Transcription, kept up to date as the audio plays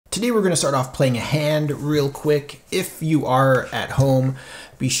Today we're going to start off playing a hand real quick. If you are at home,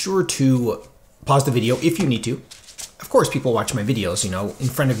 be sure to pause the video if you need to. Of course, people watch my videos, in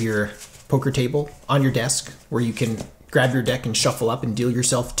front of your poker table, on your desk, where you can grab your deck and shuffle up and deal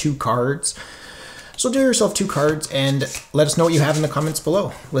yourself 2 cards. So deal yourself 2 cards and let us know what you have in the comments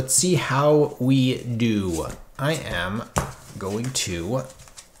below. Let's see how we do. I am going to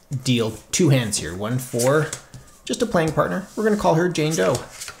deal 2 hands here. One for just a playing partner. We're going to call her Jane Doe.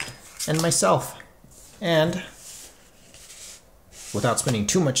 And myself. And without spending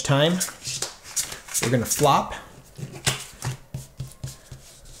too much time, we're going to flop.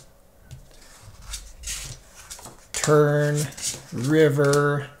 Turn,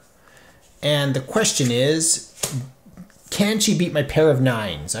 river, and the question is, can she beat my pair of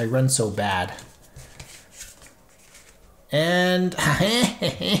 9s? I run so bad. And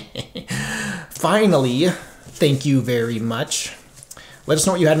finally, thank you very much. Let us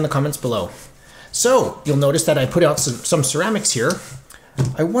know what you had in the comments below. So, you'll notice that I put out some ceramics here.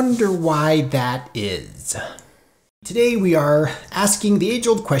 I wonder why that is. Today we are asking the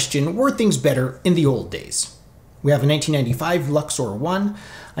age-old question, were things better in the old days? We have a 1995 Luxor 1.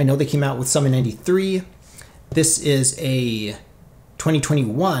 I know they came out with some in 93. This is a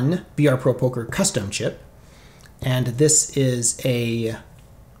 2021 BR Pro Poker custom chip. And this is a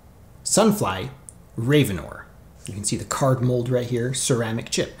Sunfly Ravenor. You can see the card mold right here, ceramic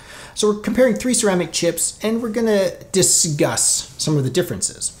chip. So we're comparing 3 ceramic chips and we're gonna discuss some of the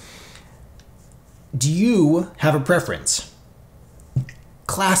differences. Do you have a preference?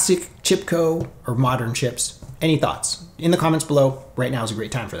 Classic Chipco or modern chips? Any thoughts? In the comments below, right now is a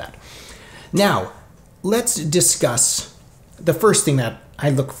great time for that. Now, let's discuss the first thing that I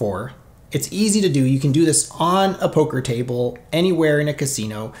look for. It's easy to do. You can do this on a poker table, anywhere in a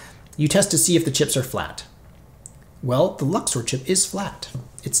casino. You test to see if the chips are flat. Well, the Luxor chip is flat.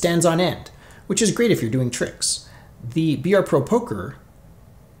 It stands on end, which is great if you're doing tricks. The BR Pro Poker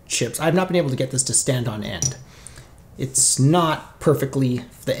chips, I've not been able to get this to stand on end. It's not perfectly,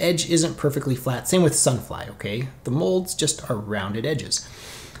 the edge isn't perfectly flat. Same with Sunfly, okay? The molds just are rounded edges.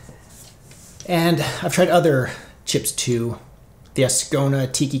 And I've tried other chips too. The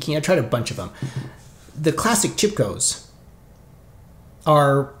Ascona, Tiki King, I've tried a bunch of them. The classic Chipcos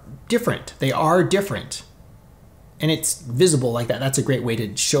are different. They are different. And it's visible like that. That's a great way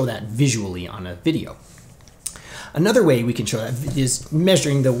to show that visually on a video. Another way we can show that is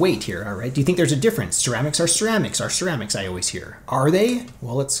measuring the weight here, all right? Do you think there's a difference? Ceramics are ceramics, I always hear. Are they?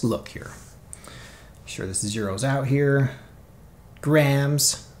 Well, let's look here. Make sure this zeroes out here.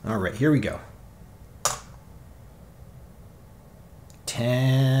 Grams. All right, here we go.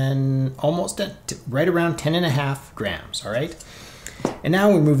 10, almost at, right around 10.5 grams, all right? And now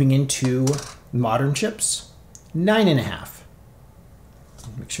we're moving into modern chips. 9.5.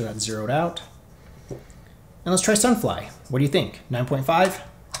 Make sure that's zeroed out. And let's try Sunfly. What do you think? 9.5?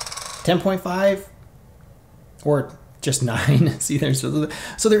 10.5? Or just 9? See,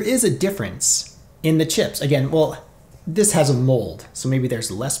 so there is a difference in the chips. Again, well, this has a mold, so maybe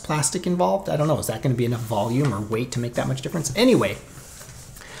there's less plastic involved. I don't know. Is that going to be enough volume or weight to make that much difference? Anyway,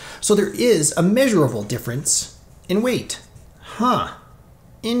 so there is a measurable difference in weight. Huh.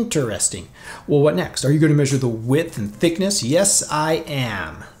 Interesting. Well, what next? Are you going to measure the width and thickness? Yes, I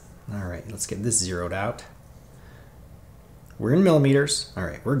am. All right, let's get this zeroed out. We're in millimeters. All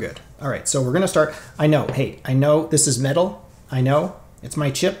right, we're good. All right, so we're going to start. I know this is metal. I know it's my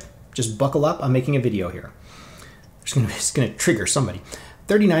chip. Just buckle up. I'm making a video here. It's going to trigger somebody.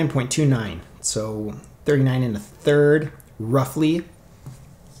 39.29. So 39 1/3, roughly.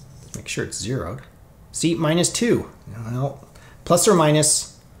 Make sure it's zeroed. See, -2. Well, plus or minus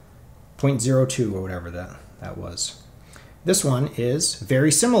 0.02 or whatever that was. This one is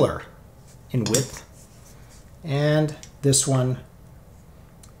very similar in width. And this one,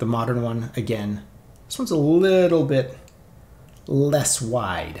 the modern one, again, this one's a little bit less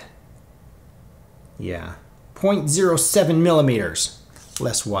wide. Yeah, 0.07 millimeters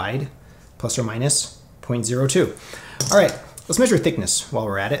less wide, plus or minus 0.02. All right, let's measure thickness while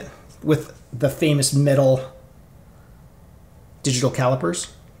we're at it with the famous metal digital calipers.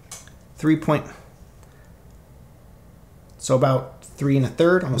 So about 3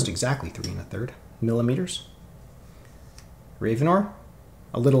 1/3, almost exactly 3 1/3 millimeters. Ravenor,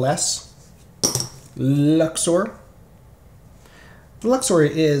 a little less. Luxor. The Luxor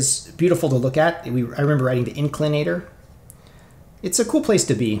is beautiful to look at. I remember riding the Inclinator. It's a cool place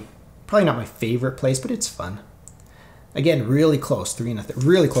to be. Probably not my favorite place, but it's fun. Again, really close, 3 1/3,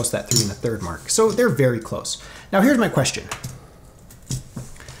 really close to that 3 1/3 mark. So they're very close. Now here's my question.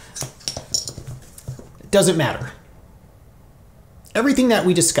 Does it matter? Everything that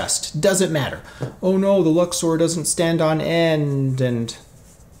we discussed doesn't matter. Oh no, the Luxor doesn't stand on end and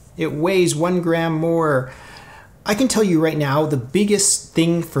it weighs 1 gram more. I can tell you right now, the biggest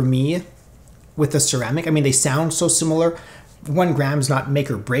thing for me with the ceramic, I mean, they sound so similar. 1 gram's not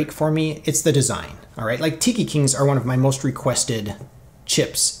make or break for me. It's the design, all right? Like Tiki Kings are one of my most requested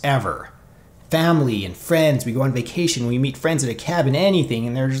chips ever. Family and friends, we go on vacation, we meet friends at a cabin, anything,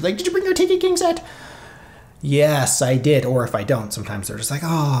 and they're just like, did you bring your Tiki King set? Yes, I did. Or if I don't, sometimes they're just like,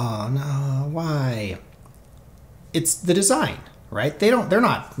 oh no, why? It's the design, right? They're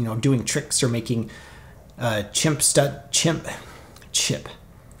not, doing tricks or making chip.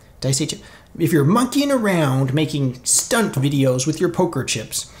 Did I say chip? If you're monkeying around making stunt videos with your poker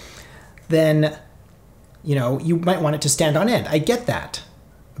chips, then, you might want it to stand on end. I get that.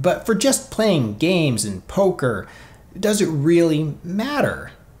 But for just playing games and poker, does it really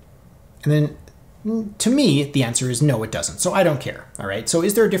matter? And then, to me, the answer is no, it doesn't. So I don't care, all right? So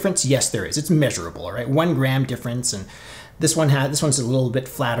is there a difference? Yes, there is. It's measurable, all right? 1 gram difference, and this one's a little bit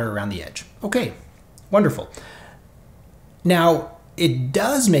flatter around the edge. Okay, wonderful. Now, it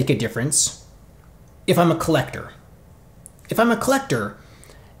does make a difference if I'm a collector. If I'm a collector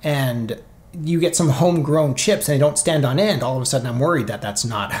and you get some homegrown chips and they don't stand on end, all of a sudden I'm worried that that's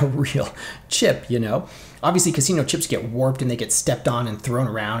not a real chip, Obviously, casino chips get warped and they get stepped on and thrown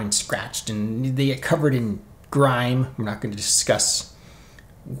around and scratched and they get covered in grime. We're not going to discuss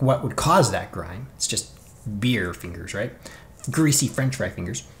what would cause that grime. It's just beer fingers, right? Greasy French fry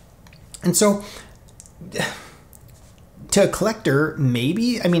fingers. And so, to a collector,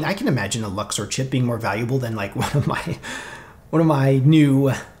 maybe, I can imagine a Luxor chip being more valuable than like one of my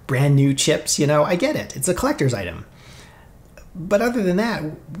brand new chips, I get it. It's a collector's item. But other than that,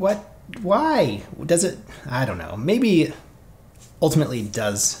 why? Does it, I don't know. Maybe ultimately it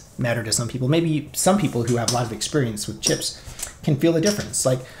does matter to some people. Maybe some people who have a lot of experience with chips can feel the difference.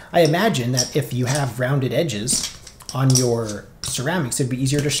 Like, I imagine that if you have rounded edges on your ceramics, it'd be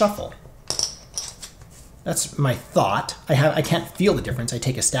easier to shuffle. That's my thought. I can't feel the difference. I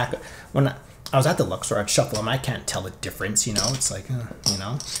take a stack when I was at the Luxor, I'd shuffle them. I can't tell the difference, It's like,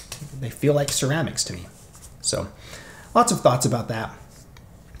 they feel like ceramics to me. So, lots of thoughts about that.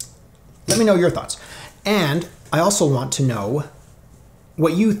 Let me know your thoughts. And I also want to know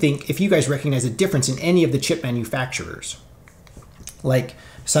what you think, if you guys recognize a difference in any of the chip manufacturers, like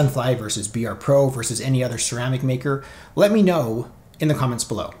Sunfly versus BR Pro versus any other ceramic maker. Let me know in the comments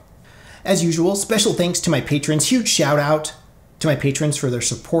below. As usual, special thanks to my patrons. Huge shout out to my patrons for their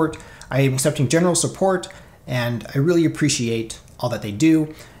support. I am accepting general support, and I really appreciate all that they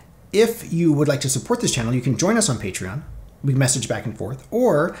do. If you would like to support this channel, you can join us on Patreon. We message back and forth,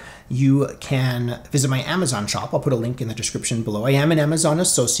 or you can visit my Amazon shop. I'll put a link in the description below. I am an Amazon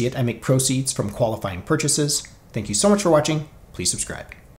associate. I make proceeds from qualifying purchases. Thank you so much for watching. Please subscribe.